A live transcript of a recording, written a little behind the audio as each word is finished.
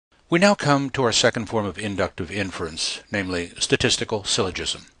We now come to our second form of inductive inference, namely statistical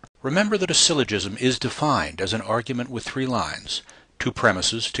syllogism. Remember that a syllogism is defined as an argument with three lines, two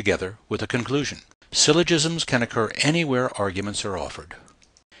premises together with a conclusion. Syllogisms can occur anywhere arguments are offered.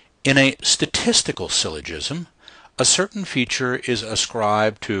 In a statistical syllogism, a certain feature is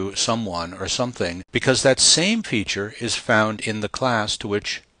ascribed to someone or something because that same feature is found in the class to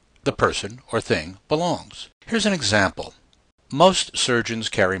which the person or thing belongs. Here's an example. Most surgeons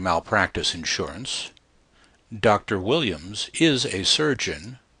carry malpractice insurance. Dr. Williams is a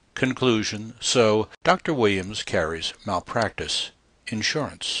surgeon. Conclusion, so Dr. Williams carries malpractice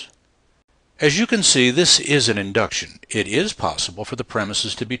insurance. As you can see, this is an induction. It is possible for the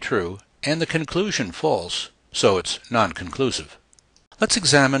premises to be true and the conclusion false, so it's non-conclusive. Let's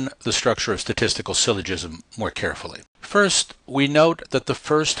examine the structure of statistical syllogism more carefully. First, we note that the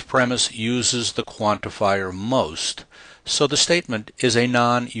first premise uses the quantifier most, so the statement is a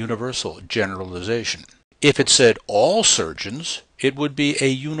non-universal generalization. If it said all surgeons, it would be a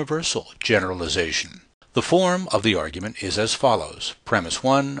universal generalization. The form of the argument is as follows. Premise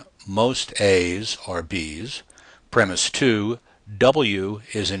 1, most A's are B's. Premise 2, W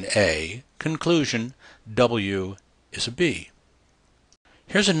is an A. Conclusion, W is a B.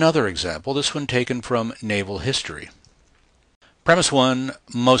 Here's another example, this one taken from naval history. Premise 1,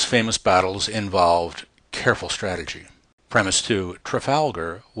 most famous battles involved careful strategy. Premise 2,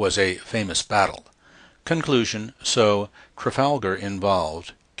 Trafalgar was a famous battle. Conclusion, so Trafalgar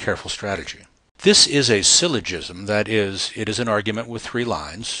involved careful strategy. This is a syllogism, that is, it is an argument with three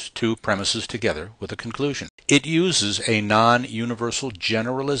lines, two premises together with a conclusion. It uses a non-universal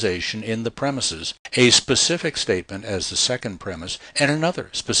generalization in the premises, a specific statement as the second premise, and another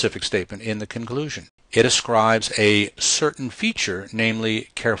specific statement in the conclusion. It ascribes a certain feature, namely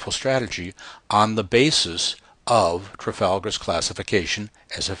careful strategy, on the basis of Trafalgar's classification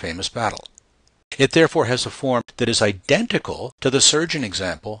as a famous battle. It therefore has a form that is identical to the surgeon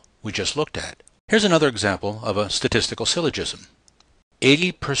example we just looked at. Here's another example of a statistical syllogism.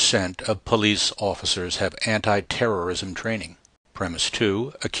 80% of police officers have anti-terrorism training. Premise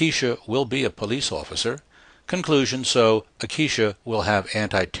 2, Akeisha will be a police officer. Conclusion, so Akeisha will have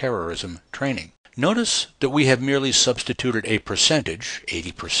anti-terrorism training. Notice that we have merely substituted a percentage,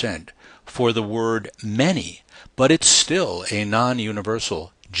 80%, for the word many, but it's still a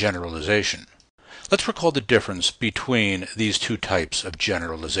non-universal generalization. Let's recall the difference between these two types of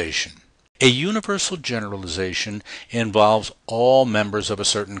generalization. A universal generalization involves all members of a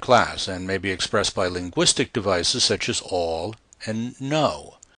certain class and may be expressed by linguistic devices such as all and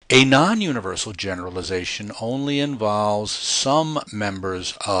no. A non-universal generalization only involves some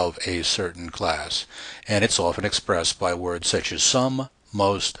members of a certain class, and it's often expressed by words such as some,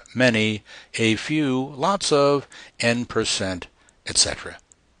 most, many, a few, lots of, n%, etc.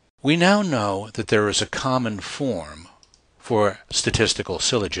 We now know that there is a common form for statistical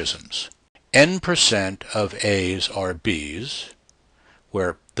syllogisms. N% of A's are B's,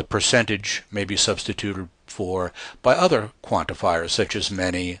 where the percentage may be substituted for by other quantifiers such as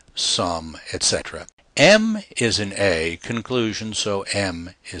many, some, etc. M is an A, conclusion, so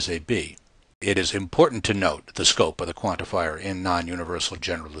M is a B. It is important to note the scope of the quantifier in non-universal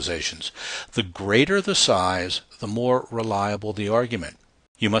generalizations. The greater the size, the more reliable the argument.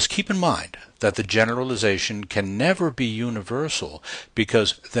 You must keep in mind that the generalization can never be universal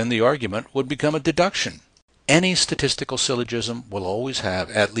because then the argument would become a deduction. Any statistical syllogism will always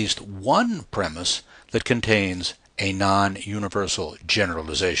have at least one premise that contains a non-universal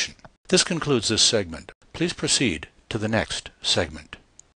generalization. This concludes this segment. Please proceed to the next segment.